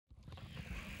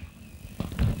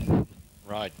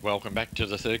Right, welcome back to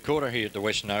the third quarter here at the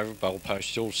Western Oval. Bell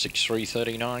post still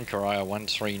 6-3-39, Corio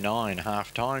 1-3-9,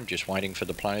 half time, just waiting for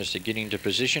the players to get into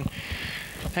position.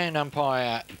 And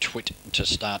umpire Twit to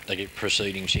start the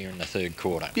proceedings here in the third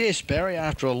quarter. Yes, Barry,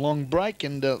 after a long break,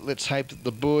 and let's hope that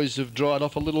the boys have dried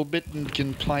off a little bit and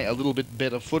can play a little bit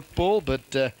better football,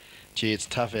 but gee, it's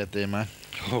tough out there, mate.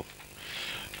 Oh.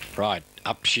 Right,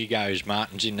 up she goes.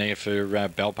 Martin's in there for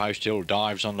Bell Post Hill.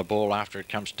 Dives on the ball after it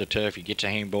comes to turf. He gets a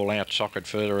handball out, socket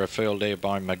further afield there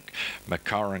by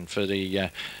McCorrin for the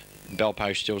Bell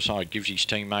Post Hill side. Gives his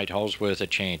teammate Holsworth a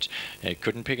chance.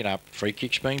 Couldn't pick it up. Free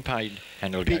kick's been paid,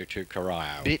 and it'll go to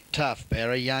Corio. Bit tough,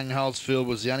 Barry. Young Holsfield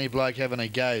was the only bloke having a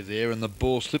go there, and the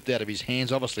ball slipped out of his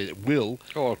hands. Obviously, it will.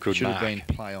 Oh, it should have been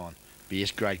play on. But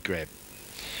yes, great grab.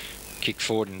 Kick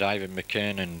forward, and David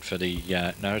McKernan for the...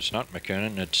 no, it's not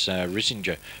McKernan, it's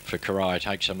Rissinger for Corio.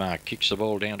 Takes a mark, kicks the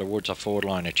ball down towards the forward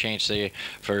line. A chance there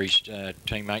for his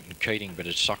teammate Keating, but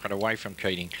it's socket away from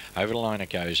Keating. Over the line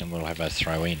it goes, and we'll have a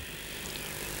throw in.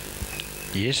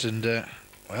 Yes, and,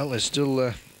 well, there's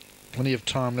still plenty of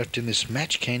time left in this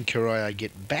match. Can Corio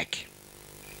get back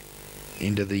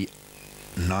into the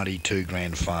 92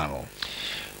 grand final?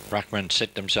 Ruckman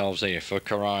set themselves there for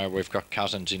Corio. We've got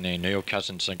Cousins in there. Neil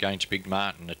Cousins against Big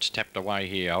Martin. It's tapped away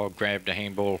here. Oh, grabbed a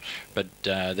handball, but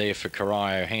there for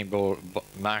Corio. Handball,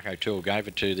 Mark O'Toole gave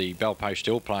it to the Bell Post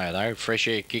Hill player, though. Fresh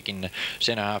air kick in the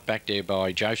centre half back there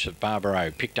by Joseph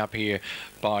Barbaro. Picked up here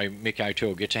by Mick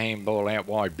O'Toole. Gets a handball out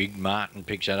wide. Big Martin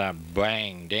picks it up.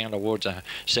 Bang! Down towards the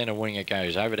centre wing it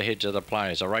goes. Over the heads of the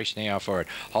players. A race now for it.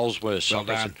 Holsworth,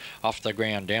 socket off the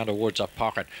ground. Down towards a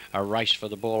pocket. A race for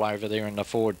the ball over there in the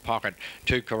forward pocket.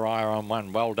 Two Corio on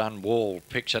one. Well done. Wall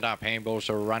picks it up. Handballs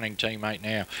to a running teammate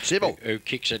now. Sybil. Who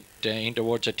kicks it in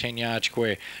towards a 10-yard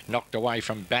square. Knocked away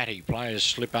from Batty. Players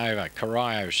slip over.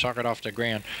 Corio socket off the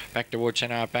ground. Back towards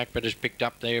centre half back, but is picked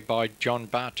up there by John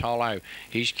Bartolo.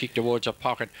 He's kicked towards a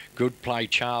pocket. Good play,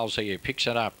 Charles here. Picks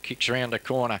it up. Kicks around the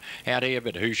corner. Out here,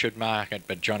 but who should mark it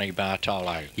but Johnny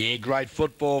Bartolo? Yeah, great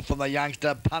football from the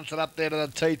youngster. Punts it up there to the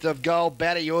teeth of goal.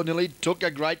 Batty nearly took a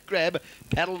great grab.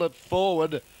 Paddled it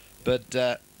forward. But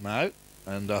no,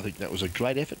 and I think that was a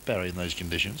great effort, Barry, in those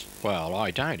conditions. Well, I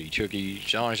don't. He took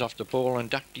his eyes off the ball and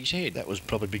ducked his head. That was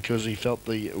probably because he felt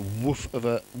the woof of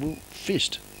a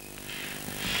fist.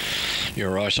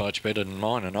 Your eyesight's better than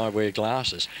mine, and I wear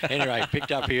glasses. Anyway,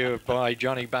 picked up here by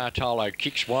Johnny Bartolo.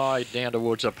 Kicks wide down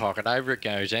towards the pocket. Over it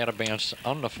goes, out of bounds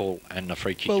on the full, and the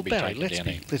free kick to be Barry, taken down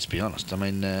there. Let's be honest. I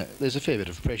mean, there's a fair bit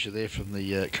of pressure there from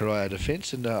the Corio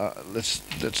defence, and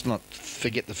let's not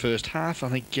forget the first half. I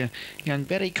think young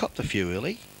Batty copped a few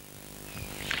early.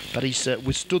 But he's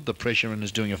withstood the pressure and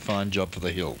is doing a fine job for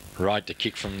the Hill. Right, the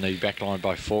kick from the back line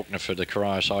by Faulkner for the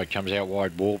Corio side comes out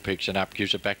wide. Wall picks it up,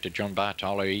 gives it back to John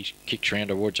Bartolo. He kicks round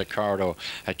towards the corridor.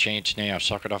 A chance now,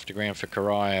 socket off the ground for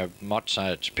Corio.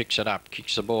 Motza picks it up,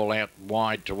 kicks the ball out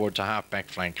wide towards the half-back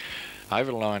flank.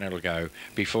 Over the line it'll go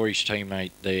before his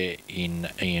teammate there in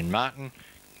Ian Martin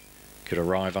could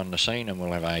arrive on the scene, and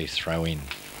we'll have a throw in.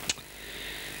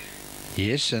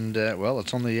 Yes, and well,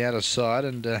 it's on the outer side,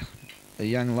 and a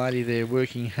young lady there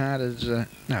working hard as... no,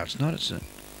 it's not. It's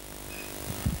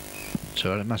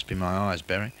all right, it must be my eyes,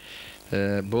 Barry.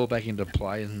 Ball back into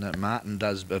play, and Martin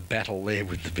does a battle there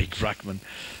with the big ruckman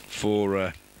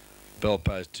for Bell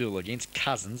Post Hill against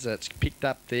Cousins. That's picked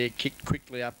up there, kicked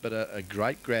quickly up, but a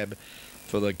great grab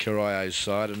for the Corio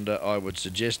side, and I would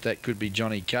suggest that could be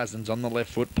Johnny Cousins on the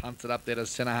left foot, punts it up there to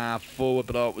centre half forward,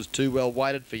 but it was too well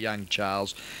weighted for young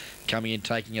Charles. Coming in,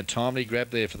 taking a timely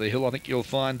grab there for the Hill. I think you'll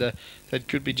find that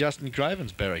could be Justin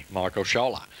Cravens, Barry. Michael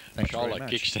Scholler. Scholler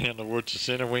kicks down towards the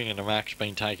centre wing, and the mark's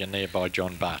been taken there by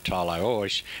John Bartolo. Oh,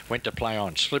 he went to play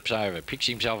on, slips over, picks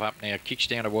himself up now, kicks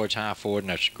down towards half forward,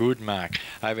 and it's a good mark.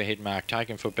 Overhead mark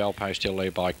taken for Bell Post Hill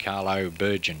there by Carlo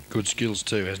Burgeon. Good skills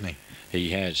too, hasn't he? He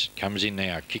has. Comes in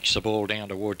now, kicks the ball down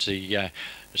towards the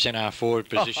centre half forward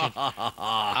position.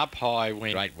 Up high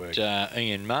went great work.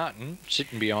 Ian Martin,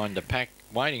 sitting behind the pack,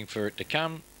 waiting for it to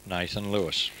come, Nathan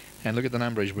Lewis. And look at the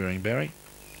number he's wearing, Barry.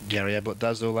 Gary Ablett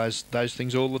does all those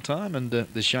things all the time, and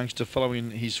this youngster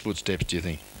following his footsteps, do you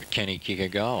think? Can he kick a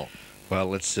goal? Well,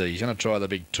 let's see. He's going to try the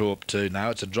big torp too. No,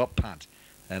 it's a drop punt.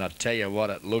 And I tell you what,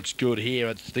 it looks good here.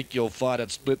 I think you'll find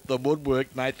it split the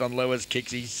woodwork. Nathan Lewis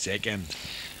kicks his second.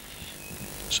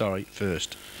 Sorry,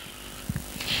 first.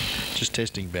 Just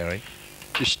testing, Barry.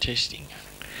 Just testing.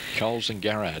 Coles and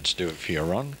Garrards do it for you,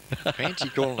 Ron. Fancy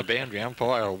calling the boundary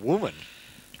umpire a woman.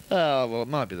 Oh, well, it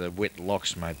might be the wet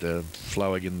locks, mate. They're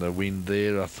flowing in the wind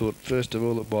there. I thought first of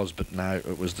all it was, but no,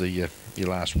 it was the your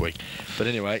last week. But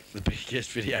anyway, the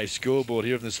biggest video scoreboard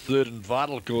here in this third and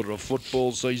vital quarter of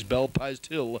football sees Bellpost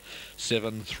Hill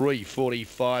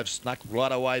 7-3-45 snuck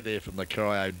right away there from the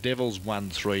Corio Devils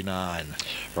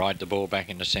 1-3-9. Right, the ball back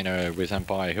in the centre with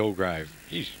umpire Hillgrove.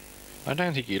 I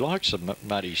don't think he likes the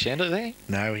muddy centre there.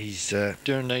 No, he's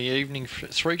doing the evening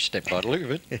three-step by the look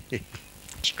of it.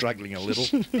 Struggling a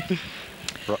little.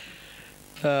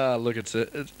 Right. Look, it's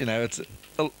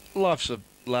life's a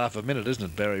laugh a minute, isn't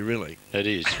it, Barry, really? It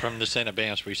is. From the centre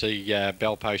bounce, we see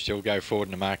Bellpost Hill go forward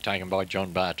and a mark taken by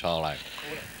John Bartolo.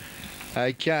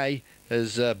 Okay,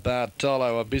 as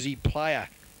Bartolo, a busy player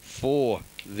for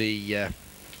the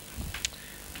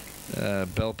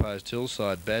Bellpost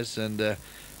Hillside, Baz, and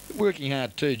working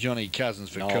hard too, Johnny Cousins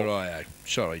for Corio.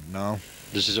 Sorry, Noel.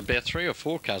 There's about 3 or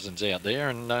 4 Cousins out there,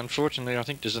 and unfortunately I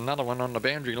think there's another one on the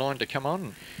boundary line to come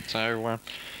on. So, at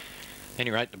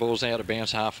any rate, the ball's out of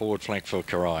bounds, half forward flank for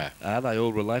Corio. Are they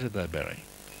all related though, Barry?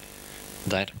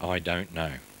 That I don't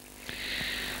know.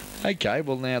 Okay,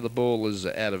 well now the ball is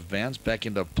out of bounds, back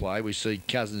into play. We see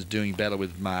Cousins doing battle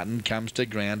with Martin, comes to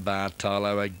ground.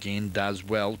 Bartolo again does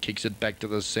well, kicks it back to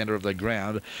the centre of the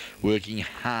ground. Working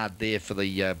hard there for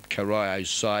the Corio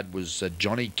side was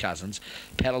Johnny Cousins.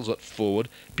 Paddles it forward,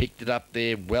 picked it up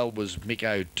there well was Mick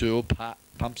O'Toole,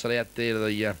 pumps it out there to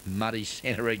the muddy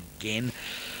centre again.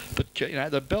 But,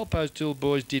 the Bellpost Hill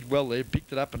boys did well there,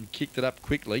 picked it up and kicked it up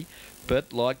quickly.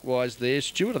 But likewise there,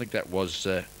 Stewart, I think that was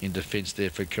in defence there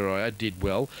for Corio, did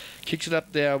well. Kicks it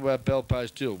up there,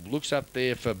 Bellpost Hill. Looks up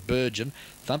there for Burgeon.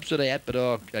 Thumps it out, but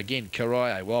again,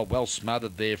 Corio, well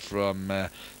smothered there from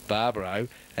Barbaro.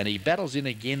 And he battles in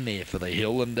again there for the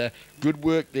Hill. And good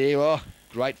work there.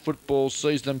 Great football,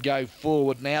 sees them go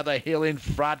forward. Now the Hill in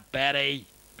front, Batty.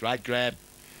 Great grab.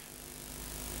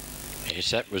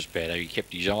 Yes, that was better. He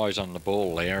kept his eyes on the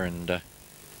ball there and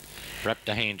wrapped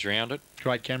the hands around it.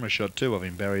 Great camera shot too of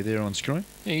him, Barry, there on screen.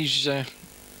 He's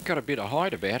got a bit of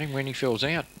height about him when he fills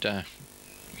out.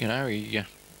 He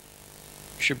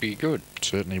should be good.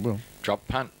 Certainly will. Drop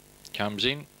punt. Comes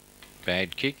in.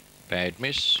 Bad kick. Bad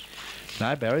miss.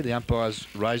 No, Barry, the umpires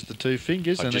raised the 2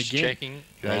 fingers. I'm and just again, checking.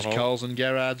 those Coles and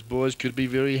Garrard's boys could be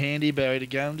very handy, Barry, to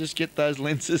go and just get those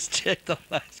lenses checked on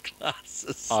those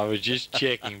glasses. I was just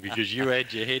checking because you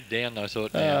had your head down. I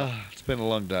thought, it's been a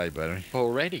long day, Barry.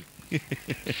 Already.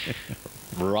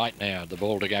 Right now, the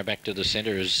ball to go back to the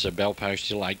centre is Bellpost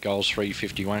Hill, 8 goals,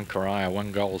 351. Corio,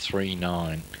 1 goal,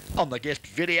 3-9. On the guest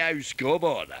video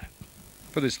scoreboard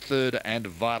for this third and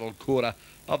vital quarter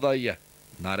of the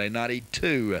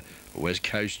 1992 West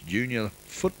Coast Junior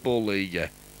Football League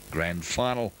Grand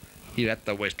Final here at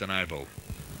the Western Oval.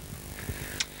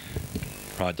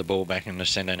 Right, the ball back in the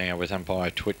centre now with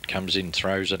umpire Twit, comes in,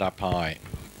 throws it up high.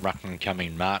 Ruckman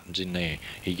coming, Martin's in there.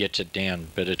 He gets it down,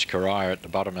 but it's Corio at the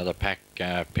bottom of the pack.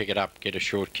 Pick it up, get a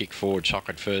short kick forward,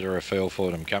 socket further afield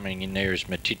for them. Coming in there is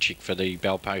Matichik for the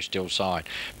Bellpost Hill side.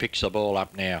 Picks the ball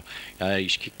up now.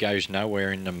 His kick goes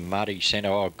nowhere in the muddy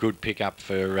centre. Good pick up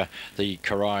for the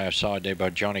Corio side there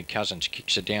by Johnny Cousins.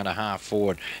 Kicks it down to half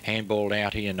forward. Handballed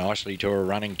out here nicely to a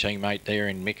running teammate there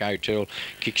in Mick O'Toole.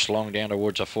 Kicks long down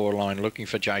towards the 4 line, looking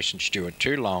for Jason Stewart.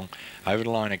 Too long. Over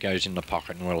the line it goes in the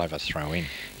pocket and we'll have a throw in.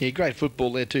 Yeah, great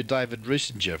football there too. David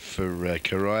Rissinger for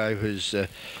Corio, who's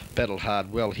battled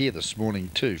hard well here this morning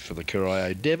too for the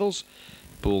Corio Devils.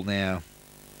 Ball now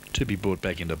to be brought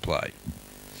back into play.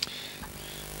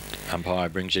 Umpire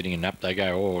brings it in, up they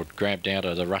go, grabbed out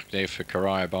of the ruck there for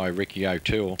Corio by Ricky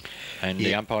O'Toole. And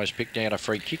the umpire's picked out a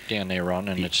free kick down there, Ron,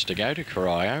 and it's to go to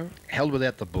Corio. Held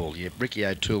without the ball, Ricky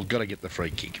O'Toole got to get the free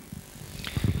kick.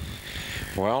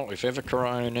 Well, if ever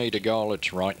Corio need a goal,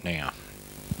 it's right now.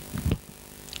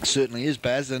 Certainly is,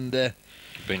 Baz, and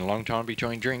been a long time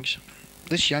between drinks.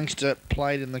 This youngster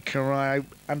played in the Corio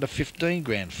under-15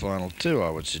 grand final too, I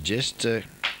would suggest, a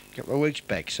couple of weeks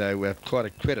back. So quite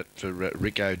a credit for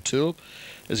Rick O'Toole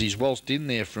as he's waltzed in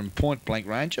there from point-blank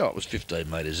range. It was 15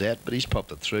 metres out, but he's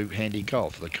popped it through. Handy goal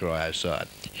for the Corio side.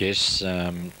 Yes,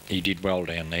 he did well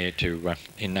down there to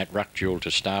in that ruck duel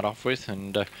to start off with,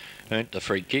 and earned the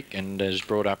free kick and has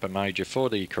brought up a major for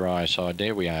the Corio side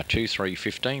there. We are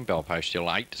 2-3-15, Bellpost Hill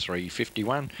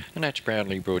 8-3-51, and that's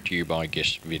proudly brought to you by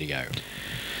Guest Video.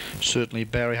 Certainly,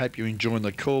 Barry. Hope you're enjoying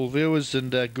the call, viewers,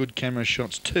 and good camera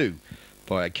shots too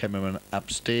by a cameraman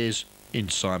upstairs in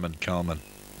Simon Coleman.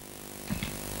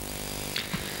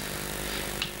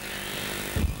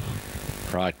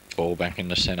 Right, ball back in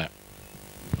the centre.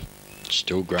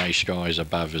 Still grey skies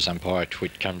above as umpire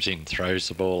Twit comes in, throws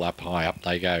the ball up high. Up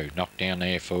they go. Knocked down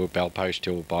there for Bellpost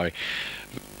Hill by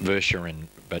Verscheren.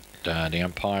 But the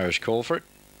umpire has called for it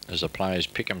as the players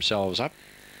pick themselves up.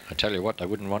 I tell you what, they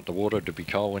wouldn't want the water to be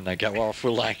cold when they go off,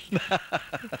 will they?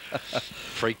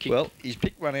 Free kick. Well, he's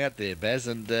picked one out there, Baz,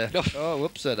 and oh,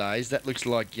 whoops-a-days, that looks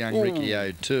like young Ricky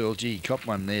O'Toole. Gee, he copped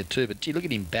one there too, but gee, look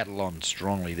at him battle on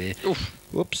strongly there.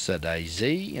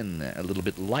 Whoops-a-daisy, and a little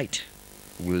bit late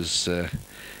was, I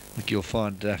think you'll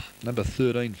find number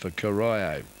 13 for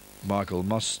Corio, Michael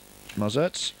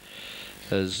Mozarts.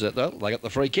 As they got the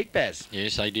free kick, Baz.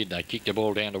 Yes, they did. They kicked the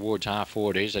ball down towards half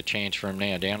forward. There's a chance for him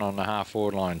now, down on the half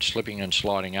forward line, slipping and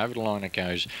sliding over the line it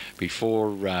goes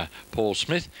before Paul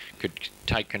Smith could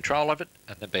take control of it,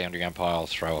 and the boundary umpire will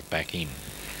throw it back in.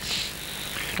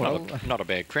 Well, not a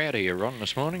bad crowd here, Ron,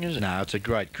 this morning, is it? No, it's a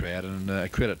great crowd,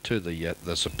 and credit to the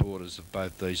supporters of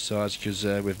both these sides, because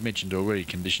we've mentioned already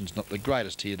conditions not the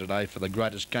greatest here today for the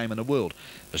greatest game in the world,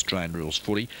 Australian rules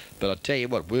footy. But I tell you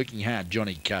what, working hard,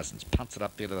 Johnny Cousins punts it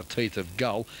up there to the teeth of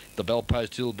goal. The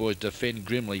Bellpost Hill boys defend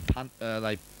grimly.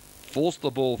 They force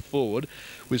the ball forward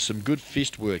with some good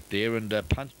fist work there, and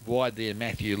punched wide there,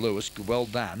 Matthew Lewis. Well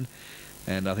done.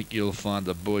 And I think you'll find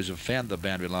the boys have found the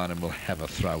boundary line and will have a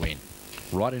throw in,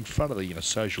 right in front of the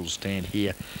social stand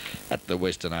here at the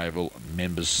Western Oval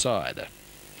members' side.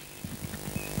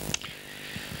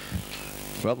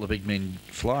 Well, the big men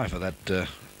fly for that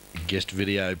guest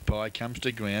video pie comes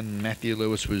to ground. Matthew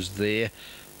Lewis was there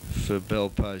for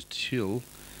Bellpost Hill.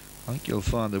 I think you'll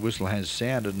find the whistle has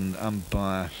sounded, and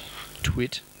umpire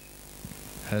Twit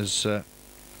has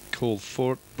called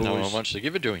for it. Boys. No one wants to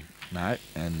give it to him. No,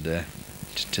 and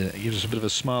just gives us a bit of a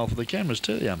smile for the cameras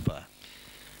too, the umpire.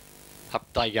 Up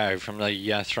they go from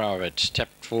the thrower. It's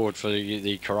tapped forward for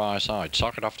the Corio side.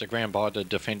 Socket off the ground by the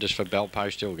defenders for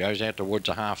Bellpost Hill. Goes out towards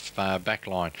a half back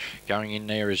line. Going in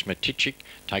there is Matichik.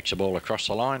 Takes the ball across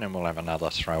the line, and we'll have another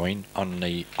throw in on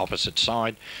the opposite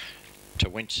side to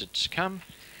whence it's come.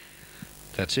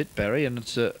 That's it, Barry, and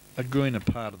it's a greener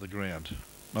part of the ground.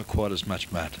 Not quite as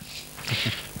much mud.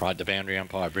 Right, the boundary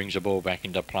umpire brings the ball back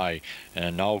into play.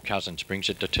 Noel Cousins brings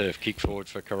it to turf. Kick forward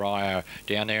for Corio.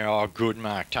 Down there, oh, good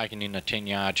mark. Taken in the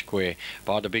 10-yard square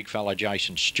by the big fella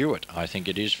Jason Stewart, I think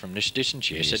it is, from this distance.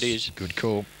 Yes, it is. Good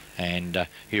call. And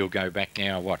he'll go back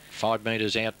now, what, 5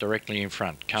 metres out directly in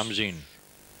front. Comes in.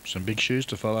 Some big shoes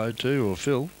to follow too, or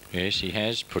fill. Yes, he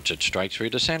has. Puts it straight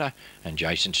through the centre. And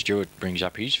Jason Stewart brings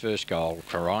up his first goal.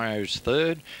 Corio's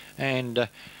third. And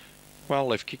well,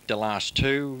 they've kicked the last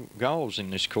 2 goals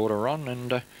in this quarter on,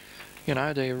 and, you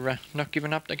know, they're not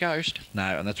giving up the ghost.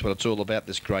 No, and that's what it's all about,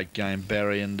 this great game,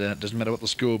 Barry, and it doesn't matter what the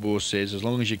scoreboard says, as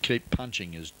long as you keep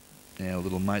punching, as our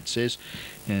little mate says,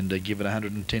 and give it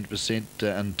 110%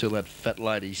 until that fat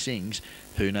lady sings,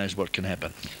 who knows what can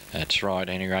happen. That's right. At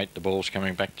any rate, the ball's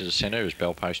coming back to the centre as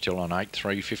Bellpost Hill on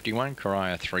 8-3-51,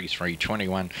 Corio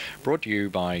 3-3-21, brought to you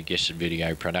by Guessed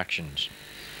Video Productions.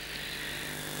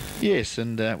 Yes,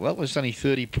 and well, there's only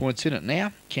 30 points in it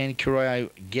now. Can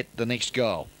Corio get the next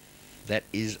goal? That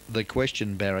is the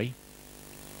question, Barry.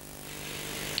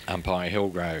 Umpire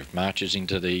Hillgrove marches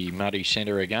into the muddy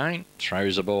centre again,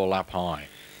 throws the ball up high.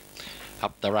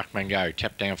 Up the ruckman go,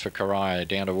 tap down for Corio,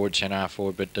 down towards centre half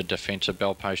forward, but the defence of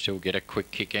Bellpost Hill get a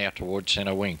quick kick out towards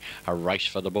centre wing. A race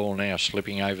for the ball now,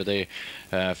 slipping over there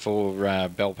for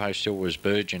Bellpost Hill was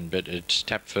Burgeon, but it's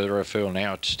tapped further afield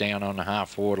now. It's down on the half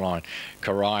forward line.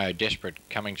 Corio desperate,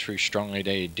 coming through strongly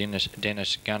there. Dennis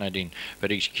Gunnardin,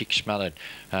 but his kick smothered.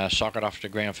 Socket off the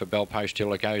ground for Bellpost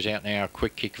Hill. It goes out now. A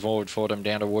quick kick forward for them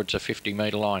down towards the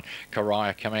 50-metre line.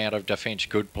 Corio come out of defence.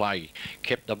 Good play.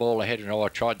 Kept the ball ahead,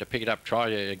 and tried to pick it up.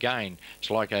 Tried it again. It's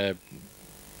like a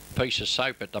piece of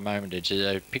soap at the moment. It's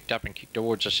picked up and kicked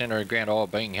towards the centre of the ground. Oh,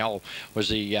 being held was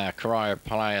the Corio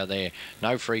player there.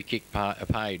 No free kick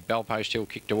paid. Bellpost Hill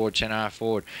kicked towards centre half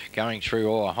forward. Going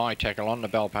through, a high tackle on the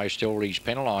Bellpost Hill. He's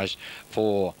penalised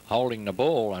for holding the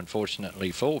ball,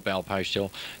 unfortunately, for Bellpost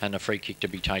Hill, and the free kick to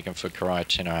be taken for Corio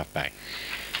at centre half back.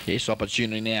 Yes,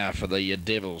 opportunity now for the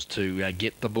Devils to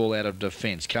get the ball out of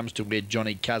defence. Comes to where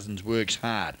Johnny Cousins works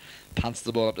hard. Punts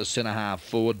the ball up to centre half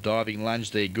forward. Diving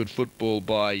lunge there. Good football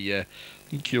by, I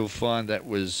think you'll find that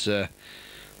was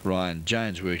Ryan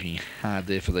Jones working hard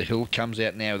there for the Hill. Comes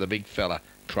out now with a big fella,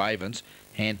 Cravens.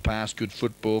 Hand pass, good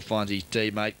football. Finds his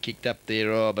teammate. Kicked up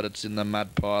there, but it's in the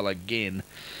mud pile again.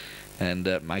 And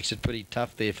makes it pretty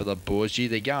tough there for the boys. Gee,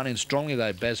 they're going in strongly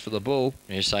though, Baz, for the ball.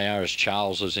 Yes, they are, as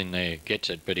Charles is in there.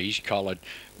 Gets it, but he's collared.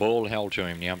 Ball held to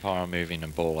him. The umpire will move in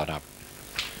and ball it up.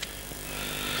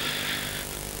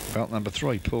 Well, number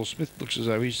 3, Paul Smith, looks as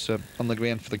though he's on the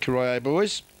ground for the Corio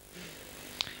boys.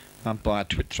 Umpire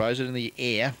Twit throws it in the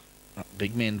air.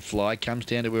 Big men fly. Comes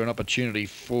down to where an opportunity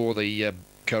for the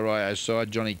Corio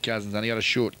side. Johnny Cousins only got a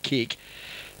short kick.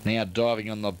 Now diving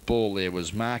on the ball there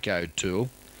was Mark O'Toole.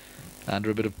 Under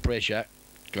a bit of pressure.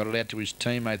 Got it out to his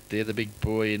teammate there, the big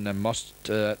boy in the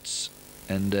Mosterts.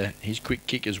 And his quick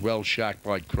kick is well sharked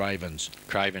by Cravens.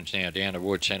 Cravens now down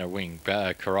towards centre wing.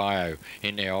 Corio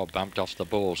in there, all bumped off the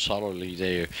ball solidly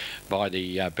there by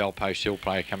the Bell Post Hill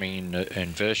player coming in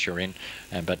and Versha in.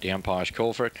 But the umpire's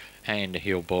call for it and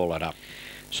he'll ball it up.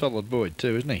 Solid boy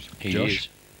too, isn't he? He Josh? is.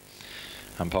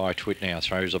 Umpire Twit now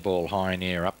throws the ball high in the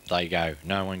air. Up they go.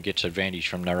 No one gets advantage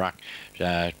from the ruck.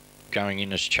 Going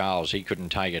in as Charles, he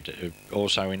couldn't take it.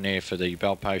 Also in there for the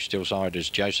Bell Post Hill side is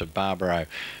Joseph Barbaro.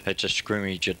 It's a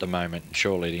scrimmage at the moment.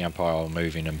 Surely the umpire will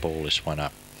move in and ball this one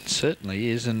up. Certainly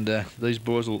is, and these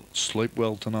boys will sleep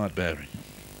well tonight, Barry.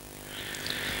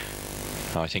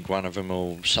 I think one of them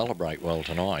will celebrate well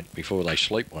tonight before they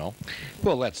sleep well.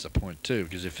 Well, that's the point too,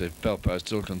 because if the Bell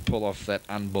Post Hill can pull off that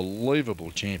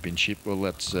unbelievable championship, well,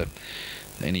 that's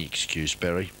any excuse,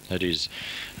 Barry. It is.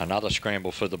 Another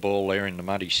scramble for the ball there in the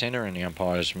muddy centre, and the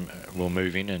umpires will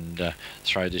move in and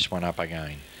throw this one up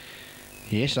again.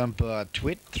 Yes, umpire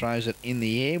Twit throws it in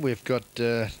the air. We've got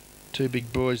two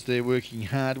big boys there working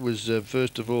hard. Was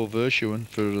first of all Vershuan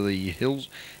for the Hills,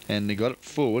 and they got it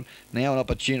forward. Now an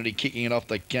opportunity kicking it off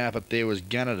the carpet there was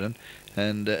Gunnerton,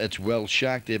 and it's well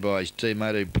sharked there by his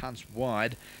teammate who punts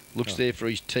wide. Looks there for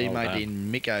his teammate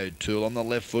in Mick O'Toole on the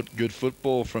left foot. Good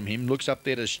football from him. Looks up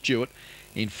there to Stewart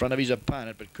in front of his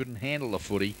opponent, but couldn't handle the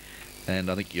footy. And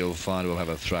I think you'll find we'll have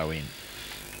a throw in.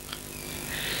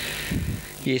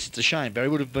 Yes, it's a shame. Barry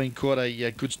would have been quite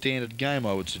a good standard game,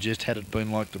 I would suggest, had it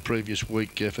been like the previous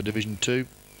week for Division 2.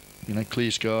 You know,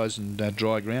 clear skies and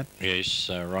dry ground. Yes,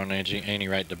 Ron, at any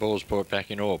rate, the ball's brought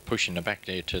back in, or pushing the back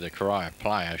there to the Corio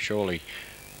player, surely.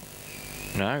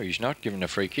 No, he's not given a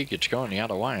free kick. It's gone the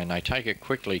other way, and they take it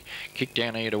quickly. Kick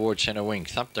down here towards centre wing.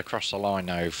 Thumped across the line,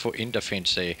 though, in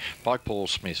defence there by Paul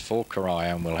Smith for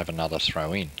Corio, and we'll have another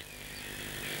throw in.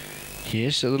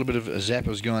 Yes, a little bit of a zap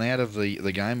has gone out of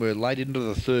the game. We're late into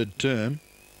the third term.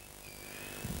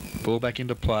 Ball back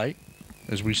into play.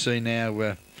 As we see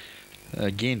now,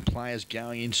 again, players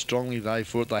going in strongly, though,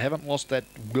 for it. They haven't lost that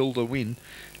will to win.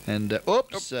 And,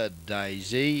 oops,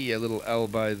 daisy. A little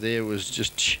elbow there was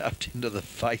just shoved into the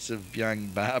face of young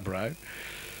Barbaro.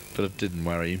 But it didn't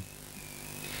worry him.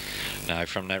 No,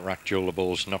 from that ruck, Jewel, the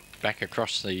ball's knocked back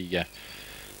across the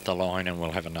line, and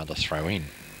we'll have another throw in.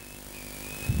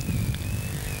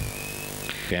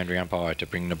 Boundary umpire to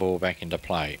bring the ball back into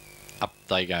play. Up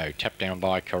they go. Tapped down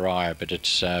by Corio, but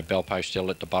it's Bell Post still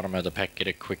at the bottom of the pack. Get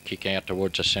a quick kick out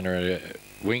towards the centre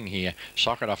wing here.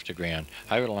 Sock it off the ground.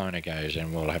 Over the line it goes,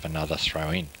 and we'll have another throw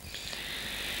in.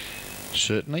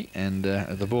 Certainly, and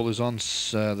the ball is on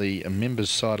the members'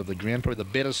 side of the ground, probably the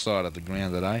better side of the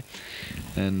ground today.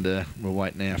 And we'll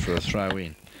wait now for a throw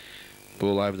in.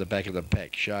 Ball over the back of the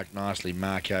pack. Shark nicely.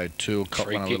 Mark O'Toole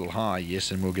caught one a little high, yes,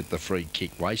 and we'll get the free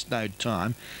kick. Waste no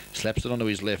time. Slaps it onto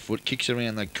his left foot. Kicks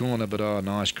around the corner, but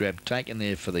nice grab taken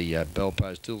there for the Bell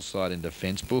Post Hill side in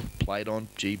defence. Ball played on,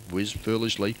 gee whiz,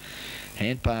 foolishly.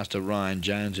 Hand pass to Ryan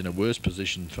Jones in a worse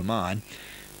position for mine.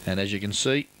 And as you can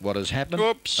see, what has happened,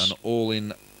 an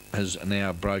all-in has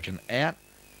now broken out.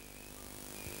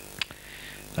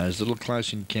 Those little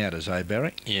close encounters, eh,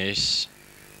 Barry? Yes.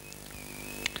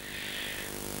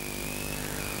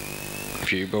 A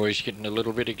few boys getting a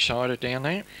little bit excited down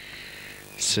there.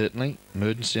 Certainly.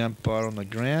 Emergency umpire on the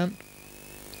ground.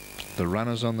 The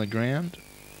runners on the ground.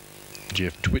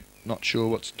 Jeff Twit not sure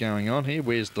what's going on here.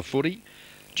 Where's the footy?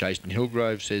 Jason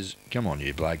Hillgrove says, come on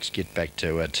you blokes, get back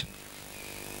to it.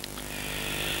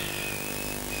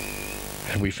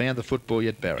 Have we found the football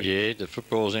yet, Barry? Yeah, the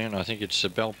football's in. I think it's a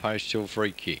Bell Post Hill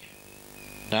free kick.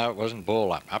 No, it wasn't.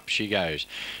 Ball up. Up she goes.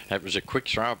 That was a quick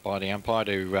throw up by the umpire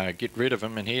to get rid of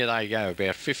them, and here they go.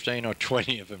 About 15 or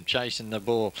 20 of them chasing the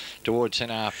ball towards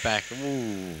centre half back.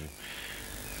 Ooh.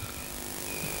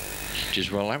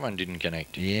 Just, well, that one didn't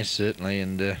connect. Yes, certainly,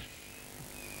 and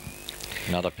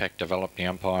another pack developed. The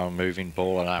umpire will move in,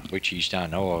 ball it up, which he's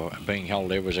done. Oh, being held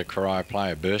there was a Corio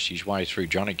player. Burst his way through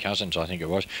Johnny Cousins, I think it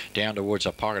was, down towards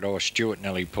the pocket. Oh, Stewart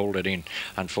nearly pulled it in.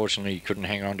 Unfortunately, he couldn't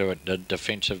hang on to it. The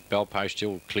defensive Bell Post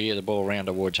Hill clear the ball round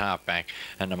towards half-back,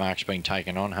 and the mark's been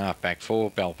taken on half-back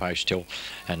for Bell Post Hill,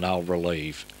 and they'll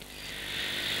relieve.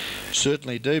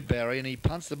 Certainly do, Barry, and he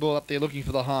punts the ball up there looking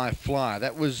for the high flyer.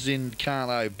 That was in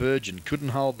Carlo Burgeon. Couldn't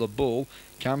hold the ball.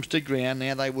 Comes to ground.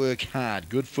 Now they work hard.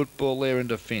 Good football there in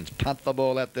defence. Punt the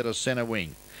ball out there to centre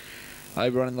wing.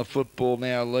 Overrunning the football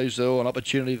now. Leaves an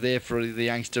opportunity there for the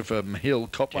youngster from Hill.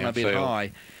 Cop one a bit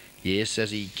high. Yes,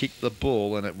 as he kicked the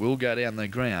ball, and it will go down the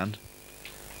ground.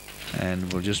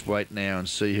 And we'll just wait now and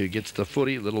see who gets the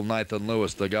footy. Little Nathan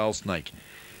Lewis, the goal snake,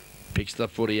 picks the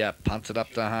footy up, punts it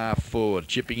up to half forward,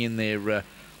 chipping in there,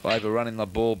 overrunning the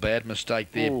ball. Bad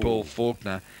mistake there, Paul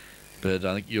Faulkner. But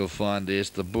I think you'll find this,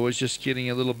 the boys just getting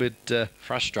a little bit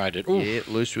frustrated. Yeah,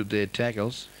 loose with their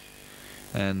tackles.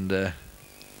 And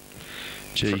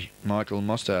Michael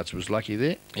Mostarts was lucky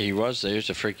there. He was. There's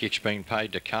a free kick's been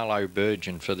paid to Carlo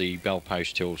Burgeon for the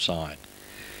Bellpost Hill side.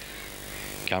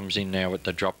 Comes in now with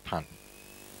the drop punt.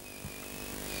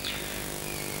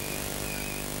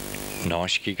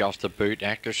 Nice kick off the boot,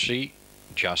 accuracy,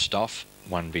 just off,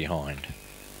 one behind.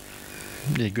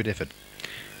 Yeah, good effort.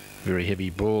 Very heavy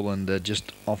ball and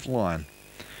just offline.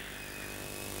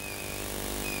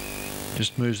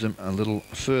 Just moves them a little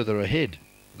further ahead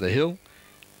the hill,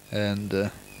 and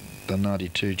the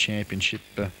 92 championship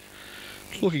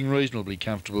looking reasonably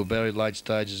comfortable. Barry, late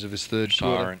stages of his third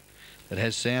quarter. It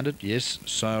has sounded, yes,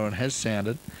 siren has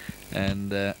sounded,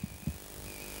 and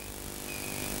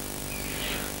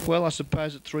well, I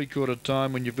suppose at three-quarter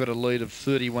time, when you've got a lead of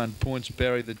 31 points,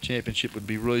 Barry, the championship would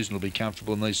be reasonably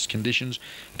comfortable in these conditions.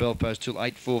 Bellpost till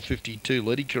 8-4-52,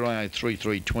 leading Corio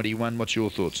 3-3-21. What's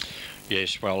your thoughts?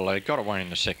 Yes, well, they got away in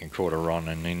the second quarter, Ron,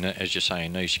 and as you say,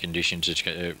 in these conditions, it's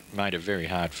made it very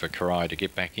hard for Corio to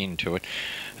get back into it.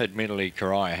 Admittedly,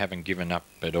 Corio haven't given up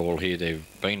at all here. They've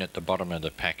been at the bottom of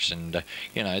the packs, and,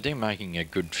 you know, they're making a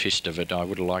good fist of it. I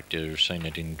would have liked to have seen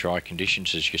it in dry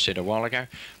conditions, as you said a while ago,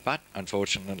 but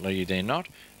unfortunately they're not,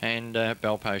 and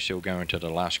Bellpost will go into the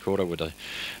last quarter with a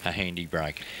handy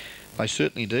break. They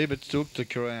certainly do, but still, to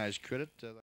Corio's credit,